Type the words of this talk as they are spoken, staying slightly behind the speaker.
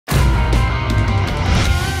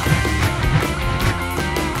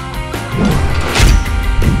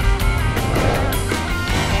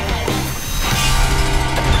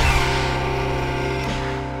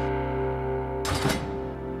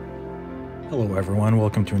Hello everyone,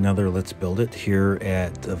 welcome to another Let's Build It here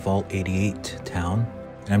at the Vault 88 town.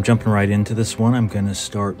 And I'm jumping right into this one. I'm going to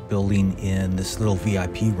start building in this little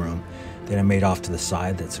VIP room that I made off to the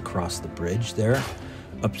side that's across the bridge there.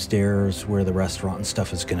 Upstairs where the restaurant and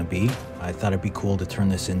stuff is going to be. I thought it'd be cool to turn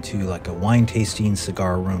this into like a wine tasting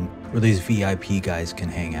cigar room where these VIP guys can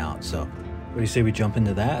hang out. So what do you say we jump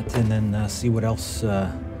into that and then see what else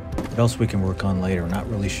we can work on later. Not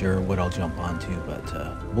really sure what I'll jump onto,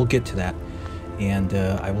 but we'll get to that. And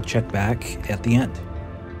I will check back at the end.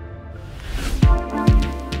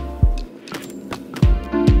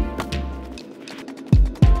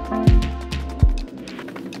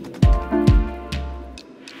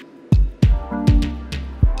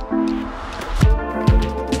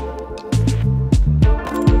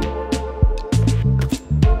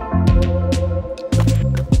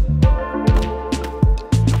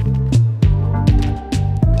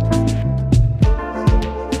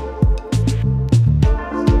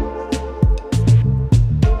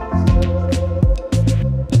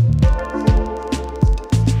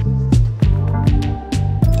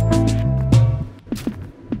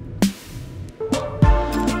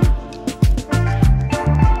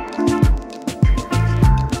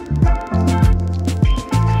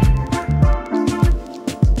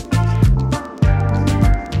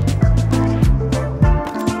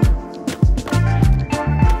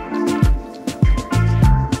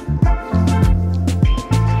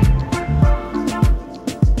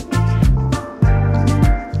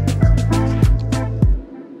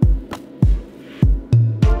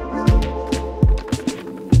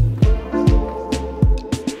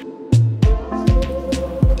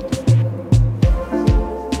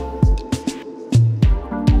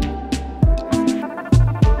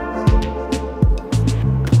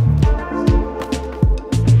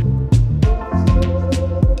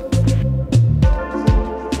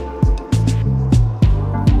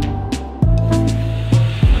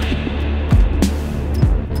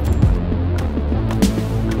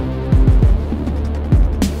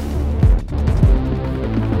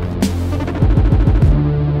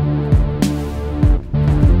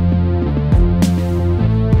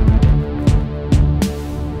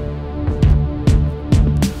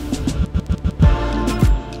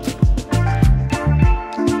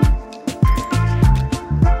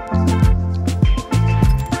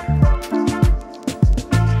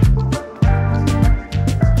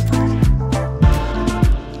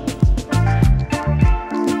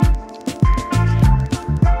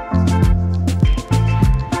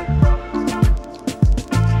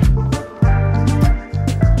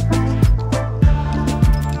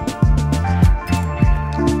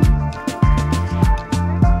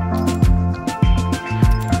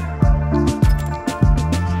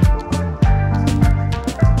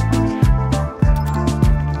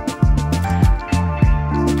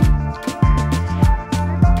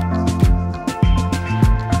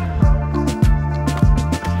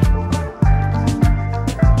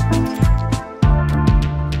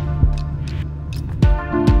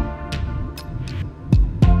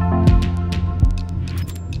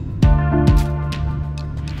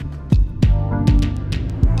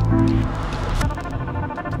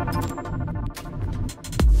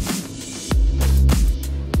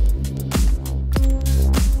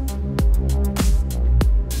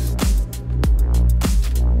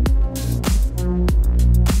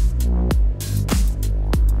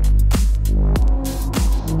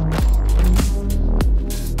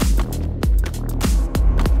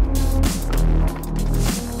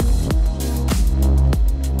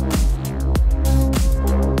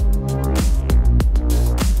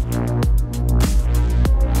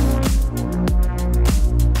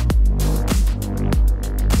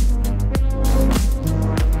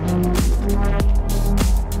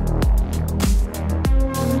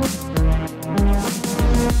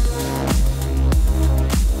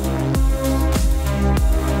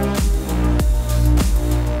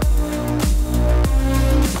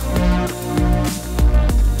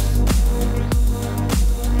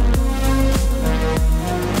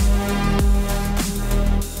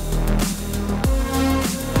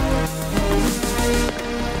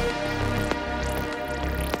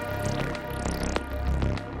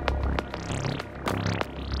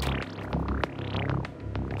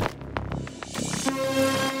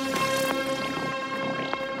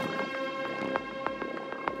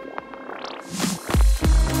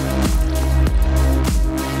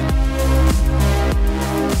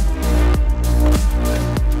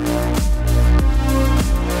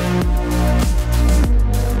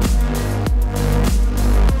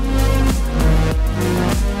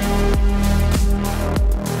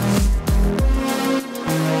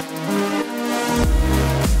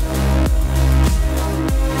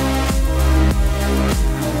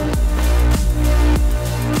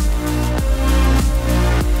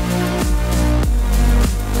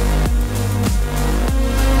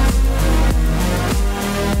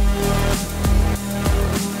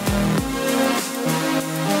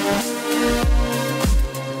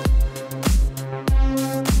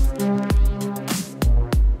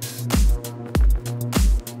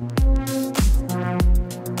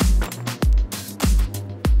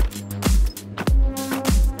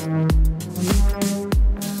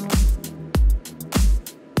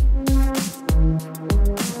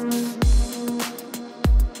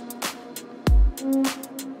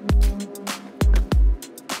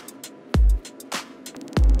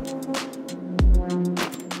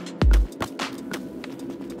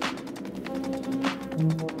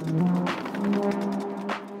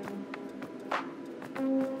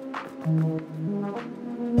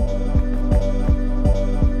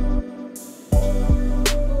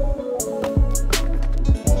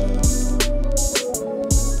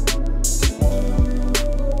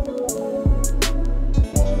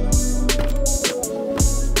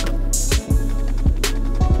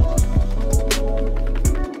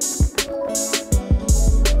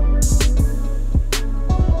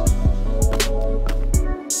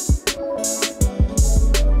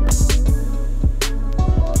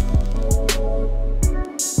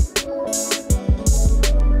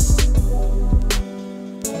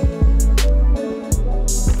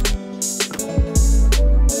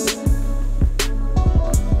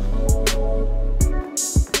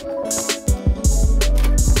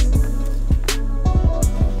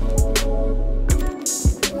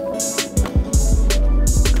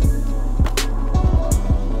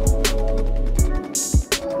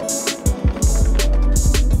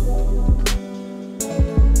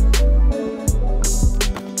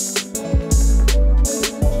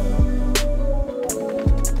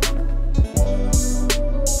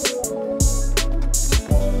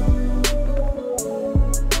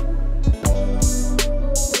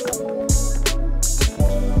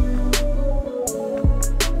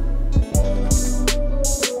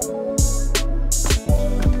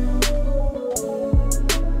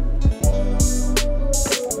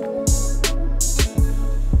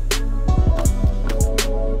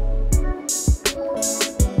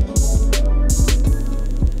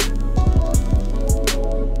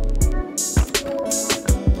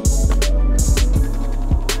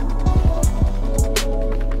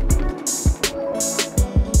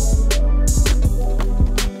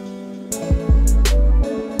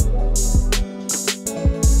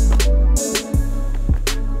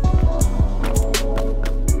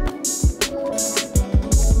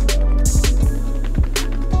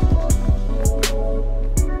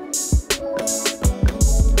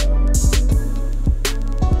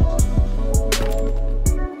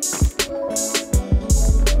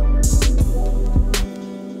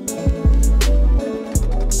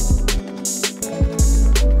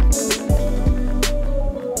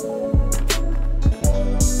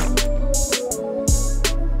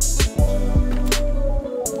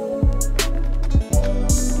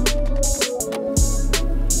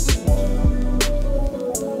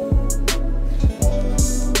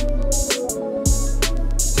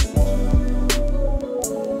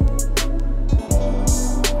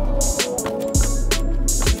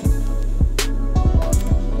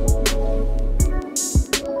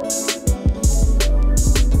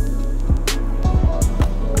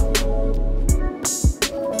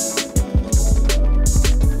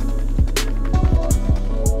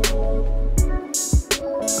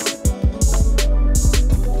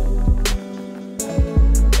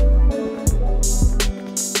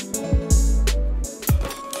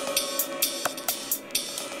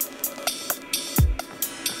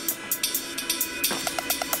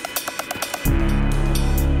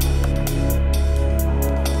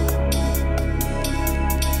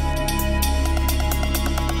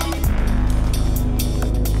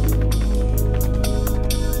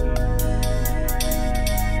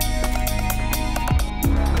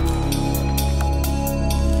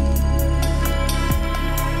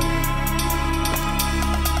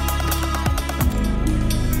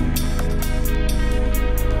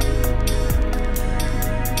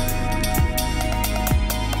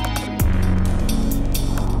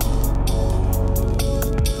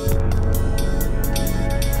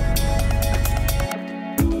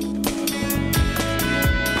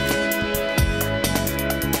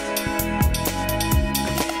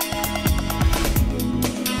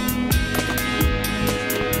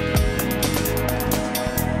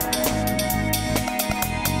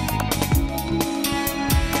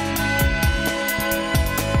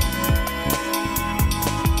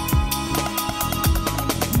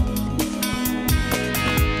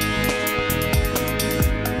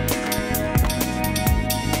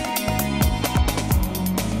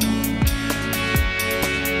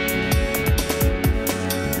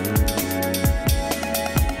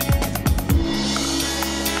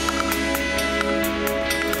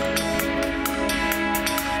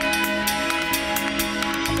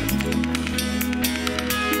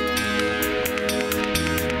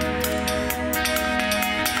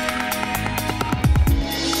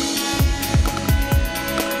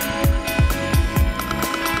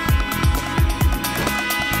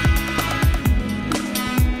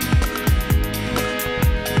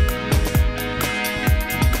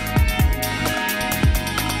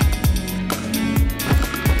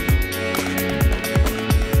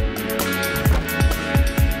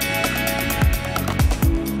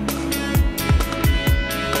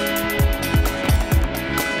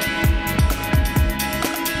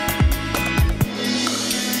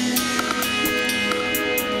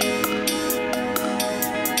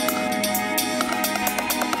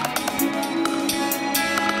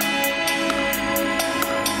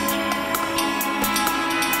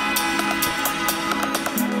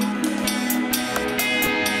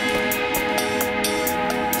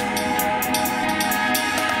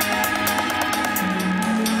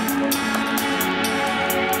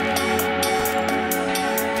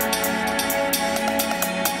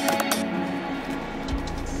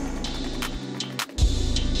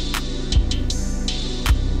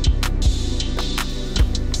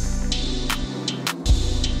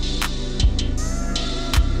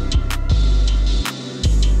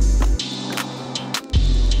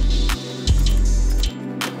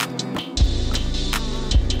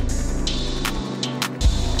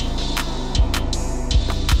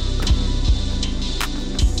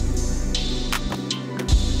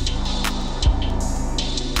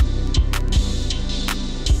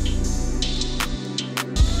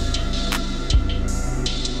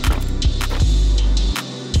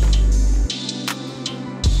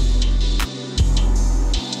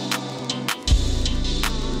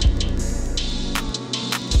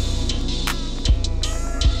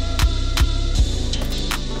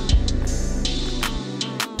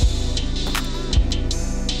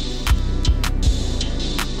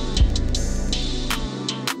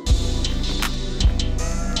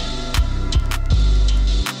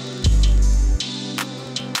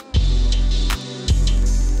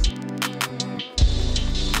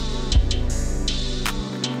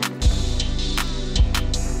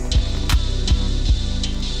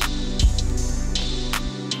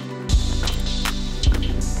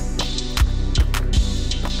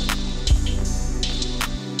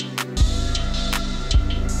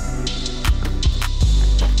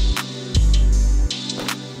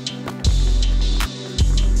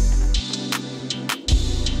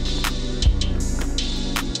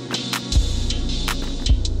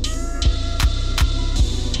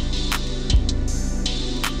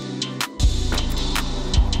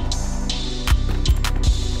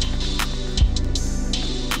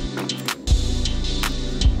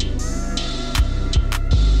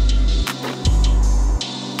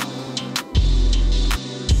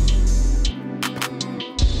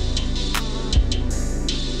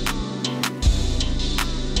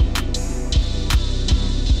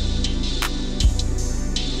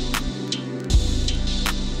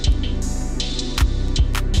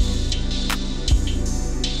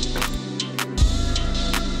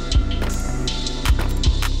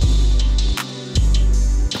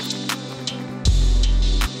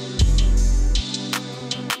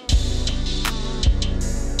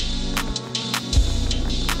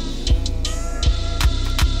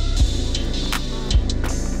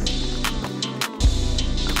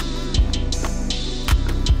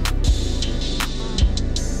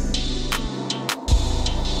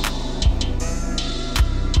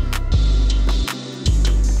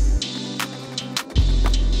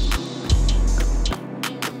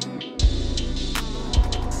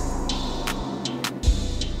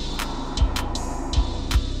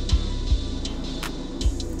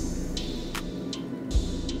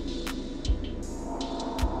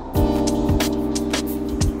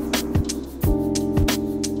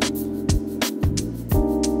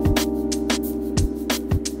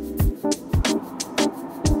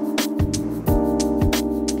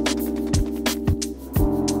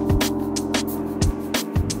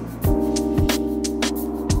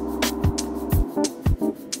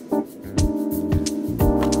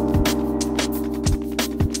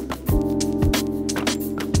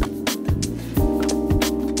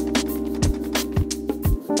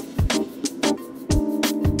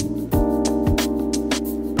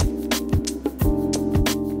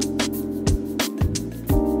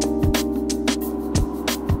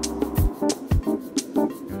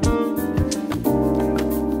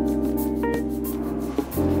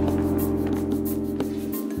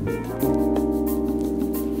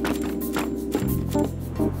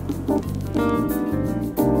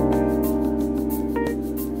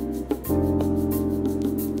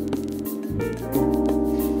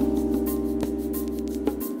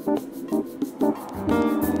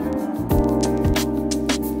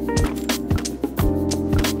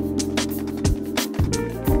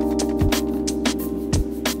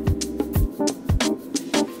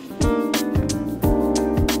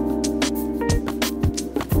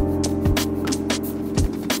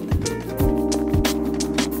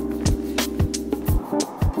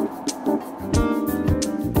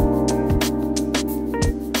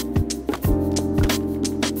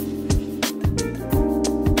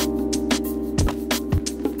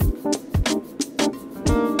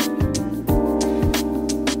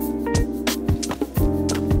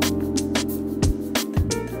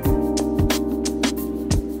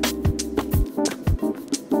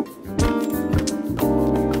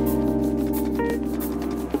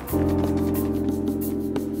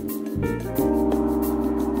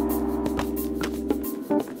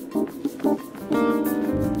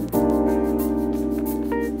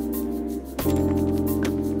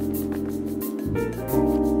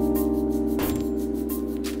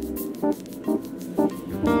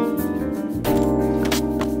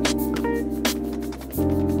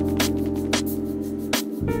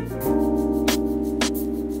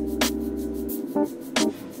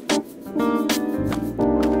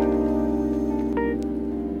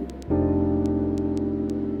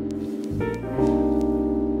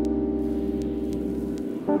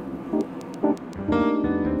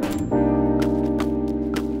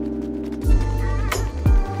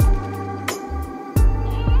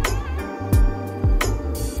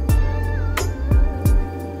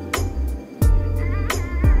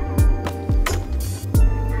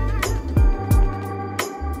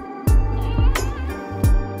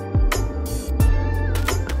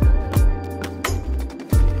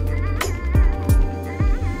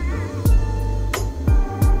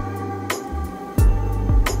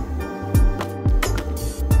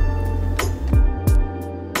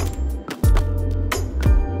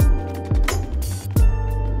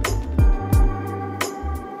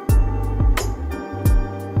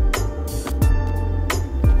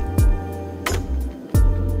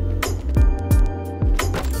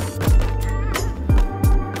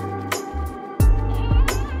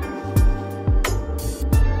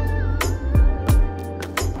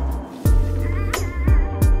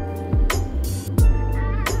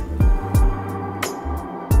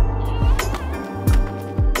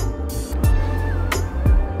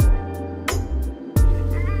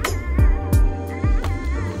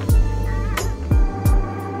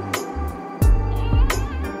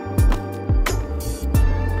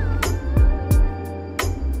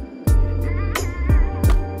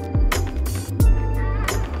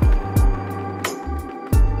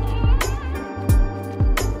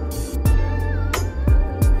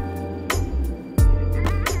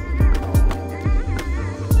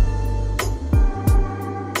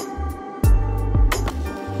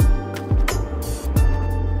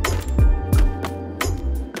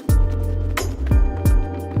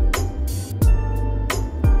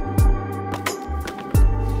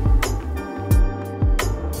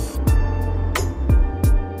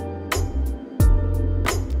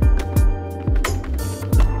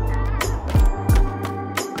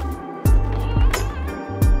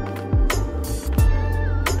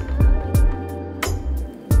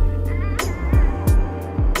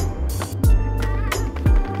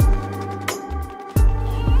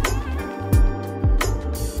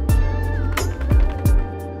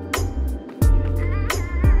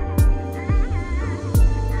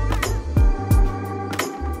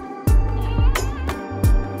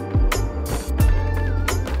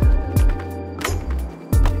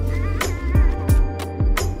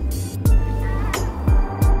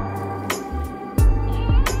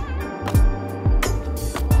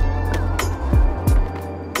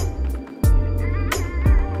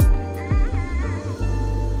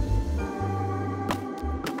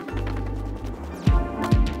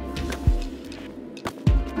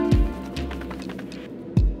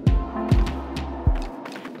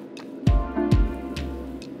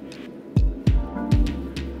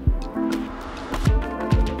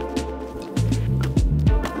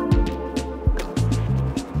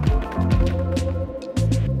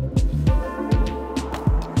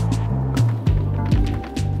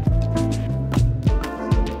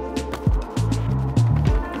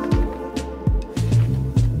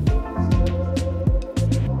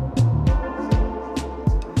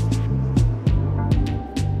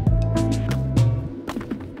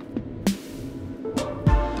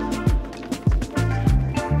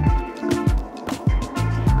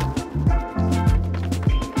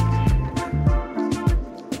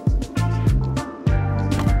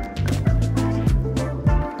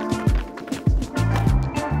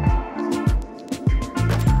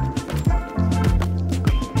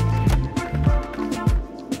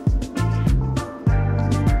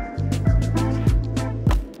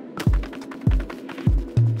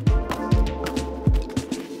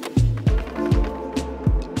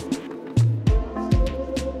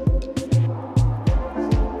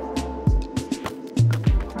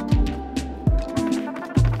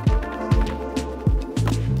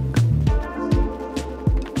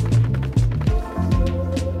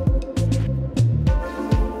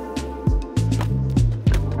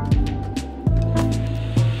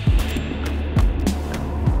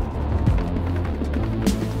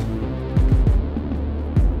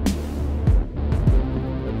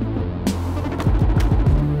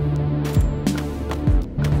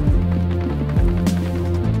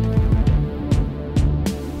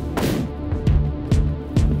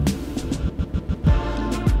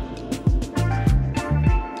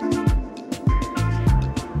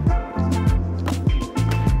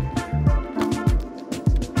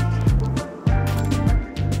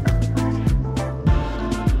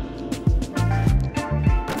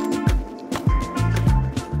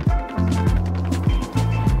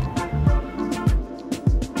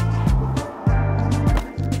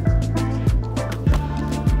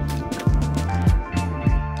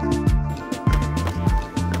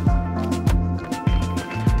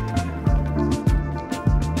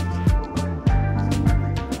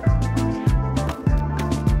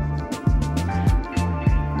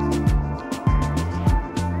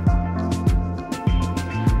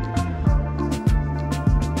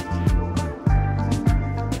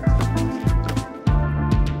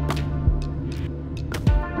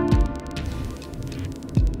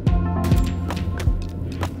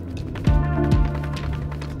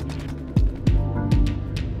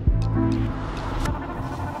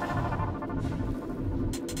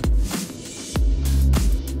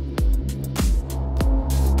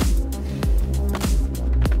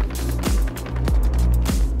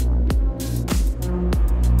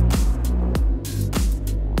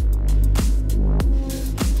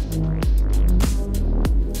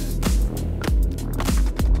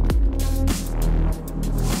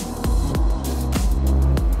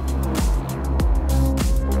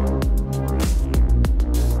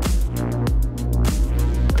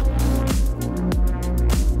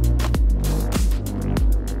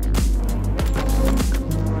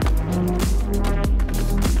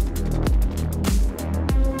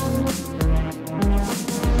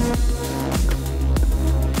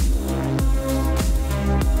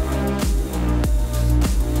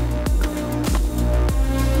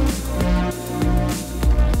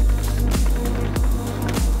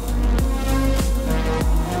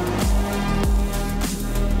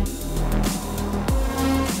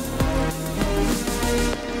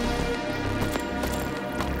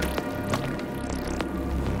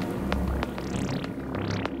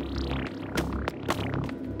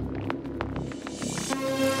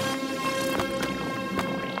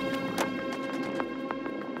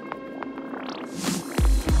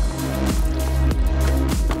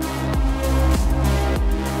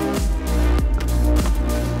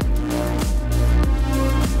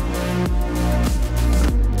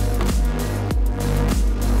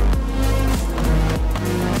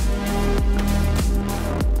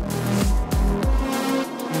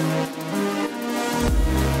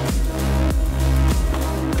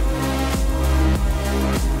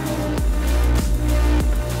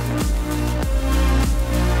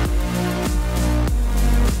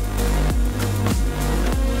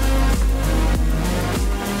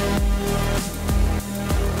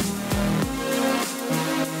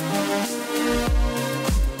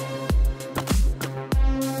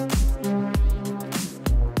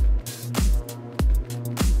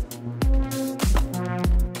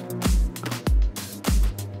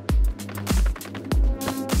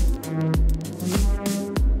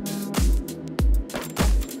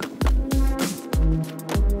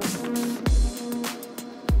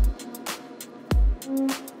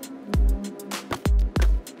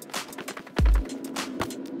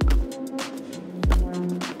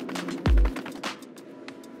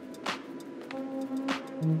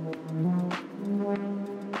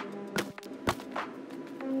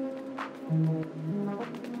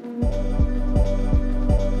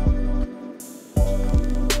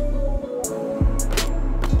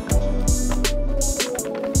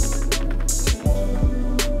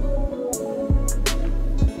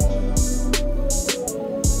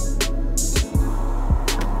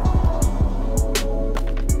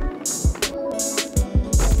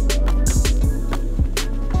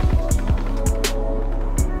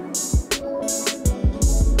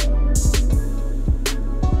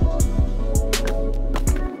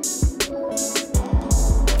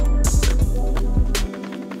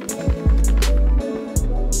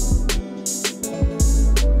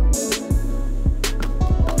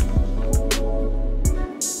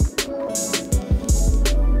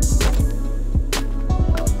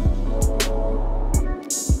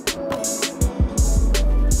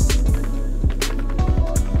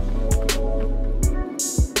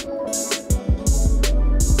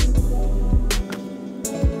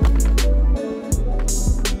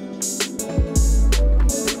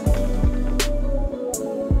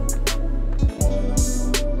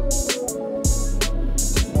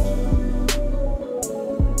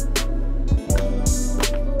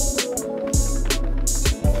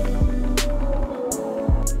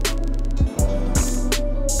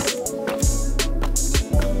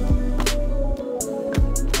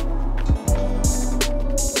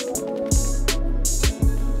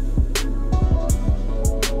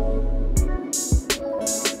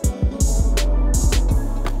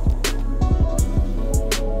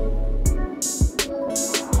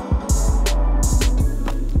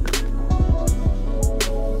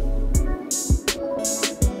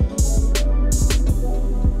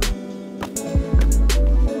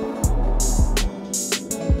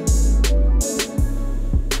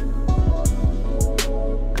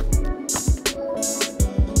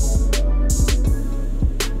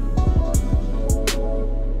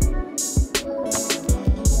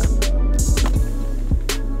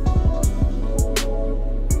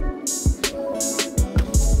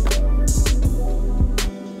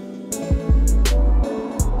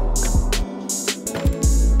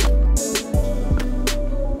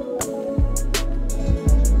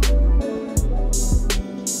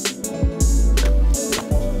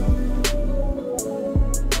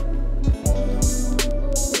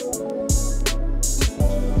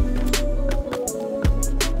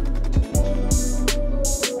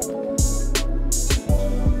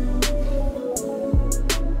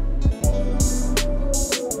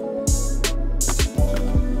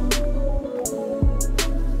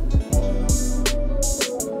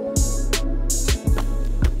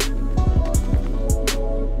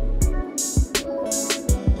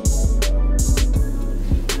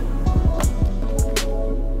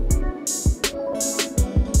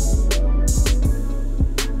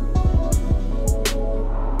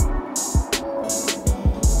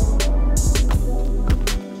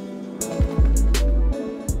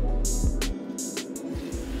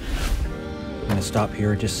 stop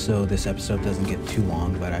here just so this episode doesn't get too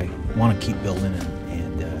long, but I want to keep building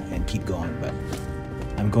and keep going. But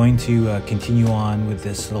I'm going to continue on with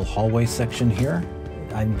this little hallway section here.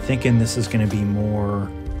 I'm thinking this is going to be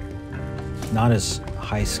more, not as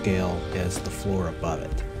high scale as the floor above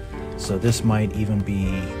it. So this might even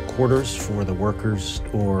be quarters for the workers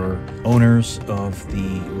or owners of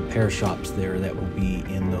the repair shops there that will be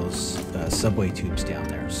in those subway tubes down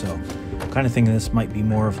there. So I'm kind of thinking this might be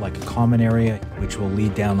more of like a common area, which will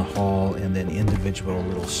lead down the hall, and then individual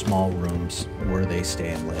little small rooms where they stay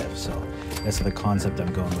and live. So that's the concept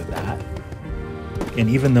I'm going with that. And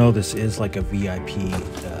even though this is like a VIP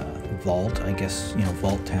vault, I guess, you know,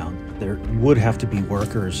 vault town, there would have to be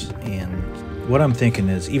workers. And what I'm thinking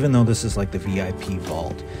is, even though this is like the VIP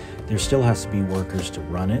vault, there still has to be workers to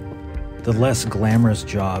run it. The less glamorous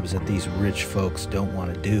jobs that these rich folks don't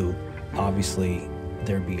want to do, obviously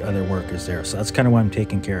there'd be other workers there. So that's kind of what I'm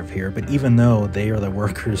taking care of here. But even though they are the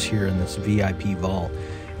workers here in this VIP vault,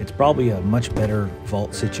 it's probably a much better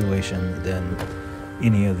vault situation than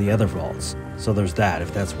any of the other vaults. So there's that,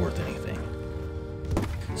 if that's worth anything.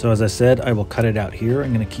 So as I said, I will cut it out here.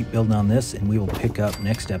 I'm going to keep building on this, and we will pick up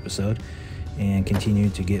next episode and continue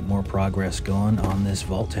to get more progress going on this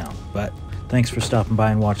vault town. But thanks for stopping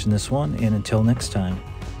by and watching this one, and until next time,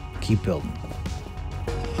 keep building.